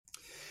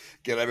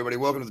G'day, everybody.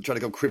 Welcome to the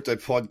Tradical Crypto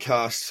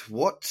Podcast.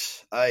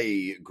 What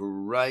a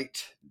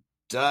great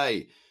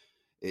day.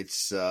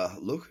 It's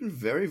looking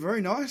very,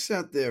 very nice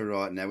out there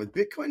right now with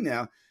Bitcoin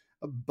now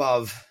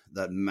above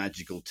that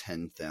magical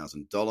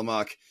 $10,000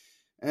 mark.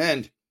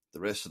 And the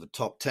rest of the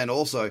top 10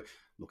 also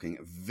looking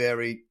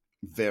very,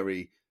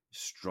 very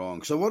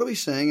strong. So what are we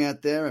seeing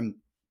out there and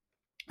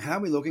how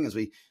are we looking as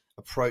we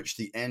approach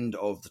the end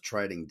of the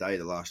trading day?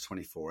 The last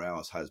 24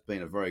 hours has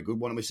been a very good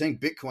one. And we're seeing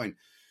Bitcoin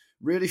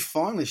really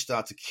finally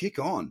start to kick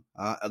on.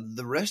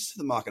 The rest of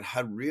the market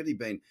had really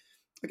been,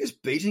 I guess,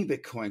 beating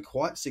Bitcoin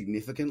quite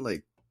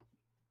significantly.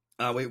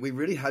 We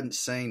really hadn't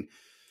seen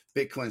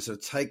Bitcoin sort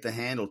of take the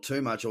handle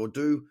too much or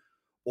do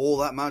all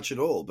that much at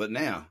all. But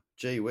now,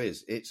 gee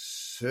whiz, it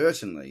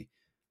certainly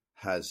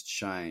has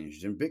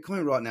changed. And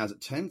Bitcoin right now is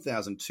at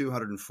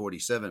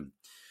 10,247.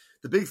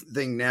 The big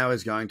thing now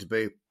is going to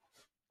be,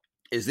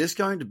 is this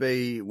going to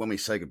be when we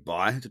say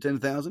goodbye to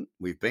 10,000?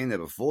 We've been there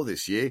before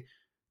this year.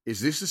 Is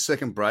this the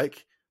second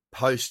break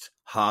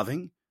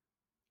post-halving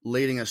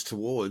leading us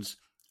towards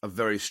a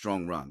very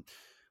strong run?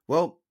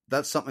 Well,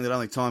 that's something that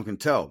only time can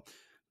tell.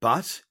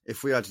 But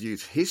if we are to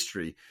use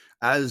history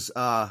as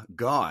a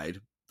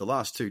guide, the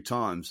last two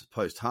times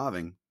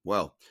post-halving,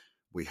 well,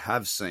 we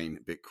have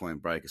seen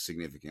Bitcoin break a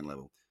significant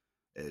level.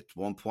 At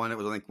one point, it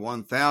was, I think,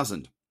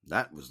 1,000.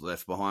 That was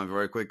left behind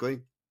very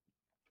quickly.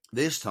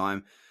 This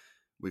time,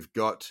 we've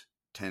got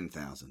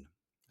 10,000.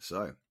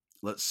 So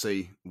let's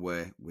see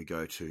where we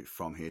go to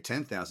from here.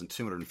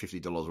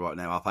 $10,250 right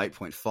now, up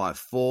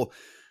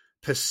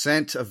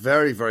 8.54%. A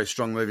very, very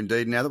strong move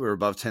indeed. Now that we're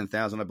above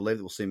 10,000, I believe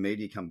that we'll see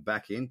media come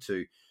back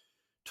into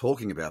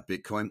talking about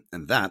Bitcoin,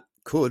 and that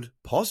could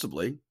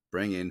possibly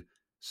bring in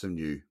some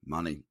new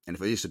money. And if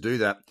we used to do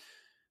that,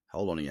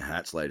 hold on to your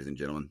hats, ladies and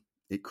gentlemen.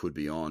 It could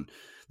be on.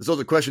 There's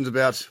also questions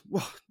about,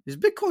 well, is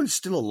Bitcoin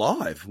still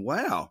alive?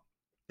 Wow.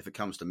 If it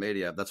comes to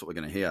media, that's what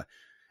we're going to hear.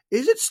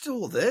 Is it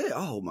still there?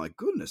 Oh, my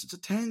goodness. It's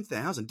at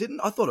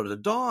 10,000. I thought it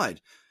had died.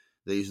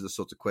 These are the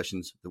sorts of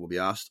questions that will be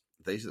asked.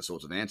 These are the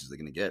sorts of answers they're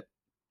going to get.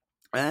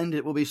 And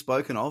it will be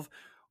spoken of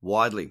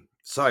widely.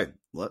 So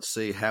let's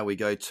see how we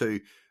go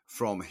to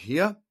from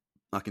here.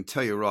 I can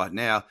tell you right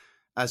now,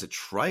 as a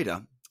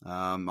trader,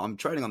 I'm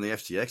trading on the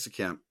FTX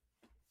account.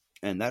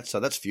 And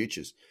that's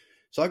futures.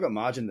 So I've got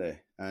margin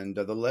there. And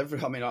the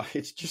leverage,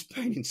 it's just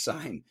been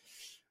insane.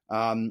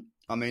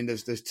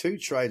 There's two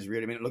trades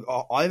really. Look,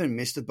 I even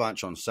missed a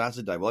bunch on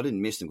Saturday. Well, I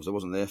didn't miss them because I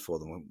wasn't there for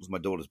them. It was my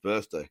daughter's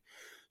birthday.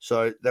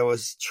 So there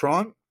was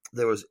Tron,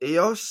 there was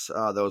EOS,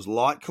 there was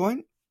Litecoin.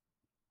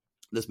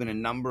 There's been a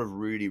number of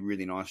really,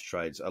 really nice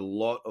trades. A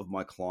lot of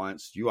my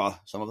clients,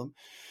 some of them,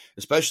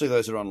 especially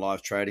those that are on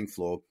live trading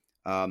floor,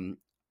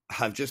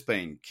 have just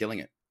been killing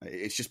it.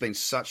 It's just been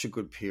such a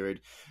good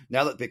period.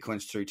 Now that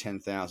Bitcoin's through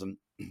 10,000,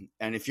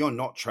 and if you're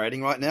not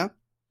trading right now,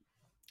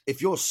 if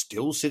you're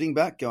still sitting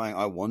back going,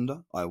 I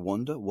wonder,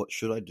 what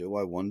should I do?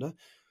 I wonder.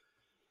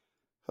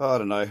 I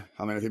don't know.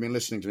 If you've been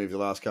listening to me for the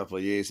last couple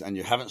of years and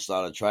you haven't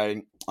started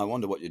trading, I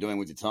wonder what you're doing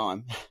with your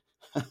time.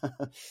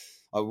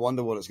 I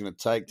wonder what it's going to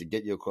take to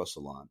get you across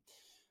the line.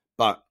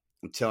 But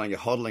I'm telling you,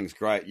 hodling's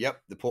great.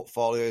 Yep, the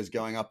portfolio is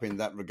going up in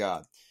that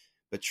regard.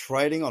 But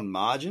trading on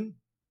margin,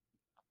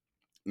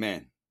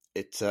 man,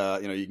 you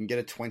can get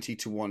a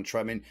 20-1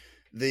 trade.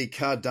 The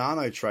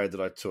Cardano trade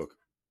that I took,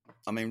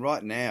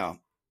 right now,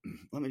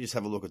 let me just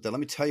have a look at that. Let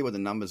me tell you what the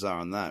numbers are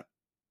on that.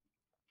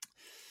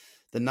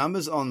 The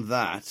numbers on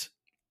that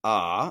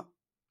are,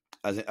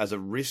 as a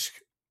risk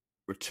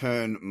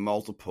return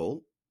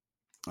multiple,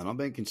 and I'm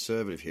being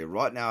conservative here.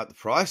 Right now at the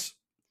price,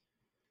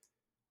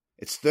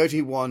 it's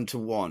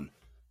 31-1.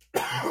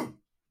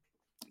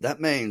 That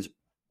means,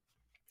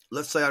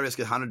 let's say I risk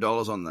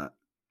 $100 on that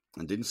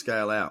and didn't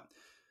scale out.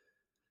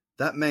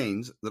 That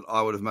means that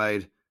I would have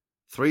made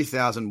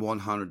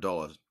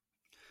 $3,100.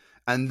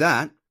 And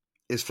that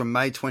is from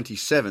May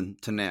 27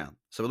 to now.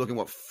 So we're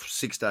looking,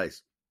 6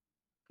 days.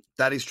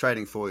 That is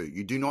trading for you.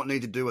 You do not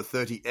need to do a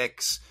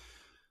 30x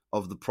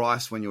of the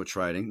price when you're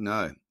trading.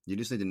 No, you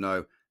just need to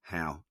know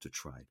how to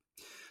trade.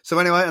 So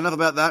anyway, enough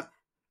about that.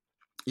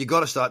 You got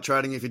to start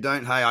trading. If you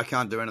don't, hey, I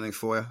can't do anything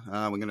for you.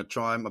 We're going to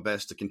try my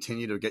best to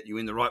continue to get you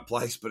in the right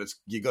place, but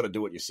you got to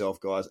do it yourself,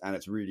 guys, and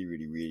it's really,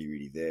 really, really,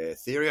 really there.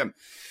 Ethereum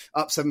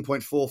up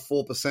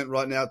 7.44%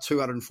 right now,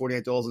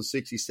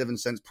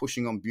 $248.67,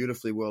 pushing on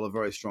beautifully well, a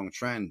very strong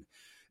trend.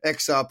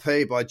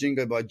 XRP by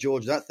Jingo by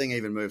George, that thing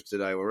even moved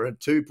today. We're at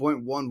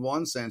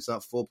 2.11 cents,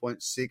 up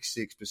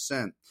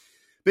 4.66%.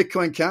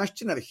 Bitcoin Cash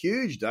didn't have a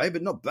huge day,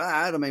 but not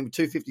bad.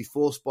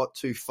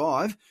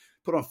 254.25.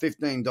 Put on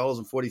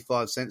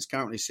 $15.45,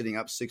 currently sitting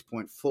up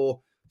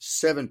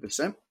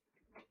 6.47%.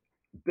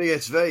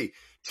 BSV,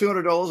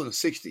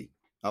 $200.60,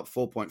 up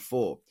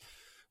 4.4.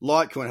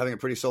 Litecoin having a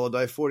pretty solid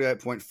day,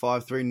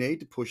 48.53. Need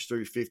to push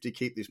through 50,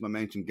 keep this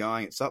momentum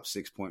going. It's up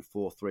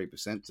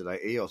 6.43% today.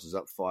 EOS is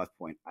up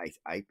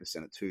 5.88%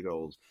 at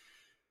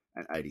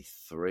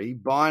 $2.83.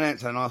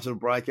 Binance had a nice little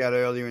breakout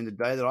earlier in the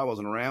day that I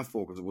wasn't around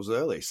for because it was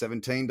early.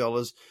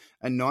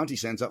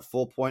 $17.90, up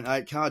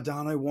 4.8.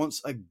 Cardano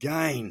once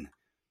again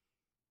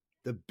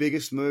The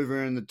biggest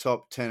mover in the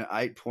top 10 at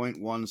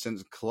 8.1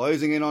 cents,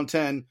 closing in on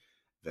 10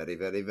 very,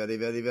 very, very,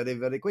 very, very,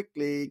 very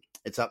quickly.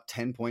 It's up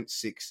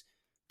 10.6%.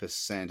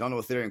 On to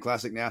Ethereum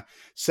Classic now.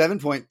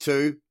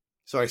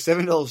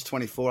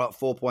 $7.24, up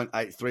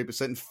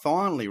 4.83%. And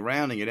finally,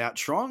 rounding it out,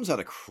 Tron's had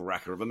a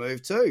cracker of a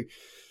move too,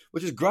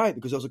 which is great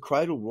because there was a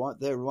cradle right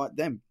there, right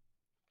then.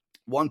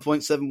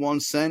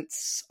 1.71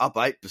 cents, up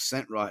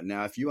 8% right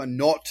now. If you are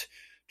not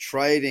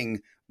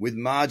trading with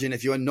margin,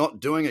 if you are not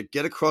doing it,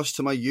 get across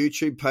to my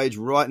YouTube page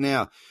right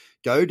now.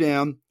 Go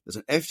down. There's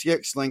an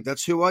FTX link.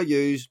 That's who I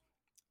use.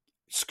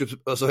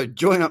 So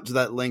join up to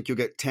that link. You'll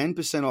get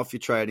 10% off your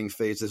trading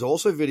fees. There's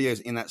also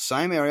videos in that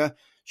same area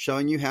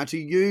showing you how to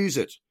use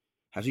it,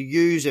 how to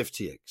use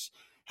FTX,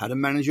 how to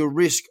manage your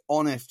risk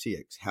on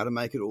FTX, how to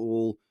make it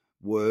all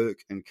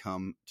work and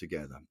come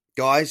together.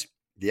 Guys,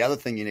 the other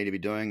thing you need to be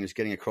doing is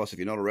getting across, if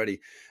you're not already,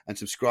 and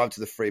subscribe to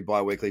the free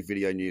bi-weekly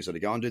video newsletter.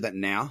 Go and do that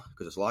now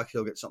because it's likely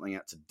you'll get something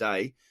out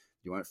today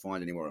you won't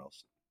find anywhere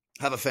else.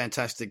 Have a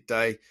fantastic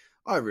day.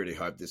 I really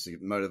hope this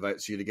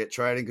motivates you to get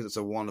trading because it's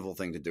a wonderful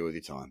thing to do with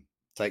your time.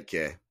 Take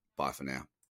care. Bye for now.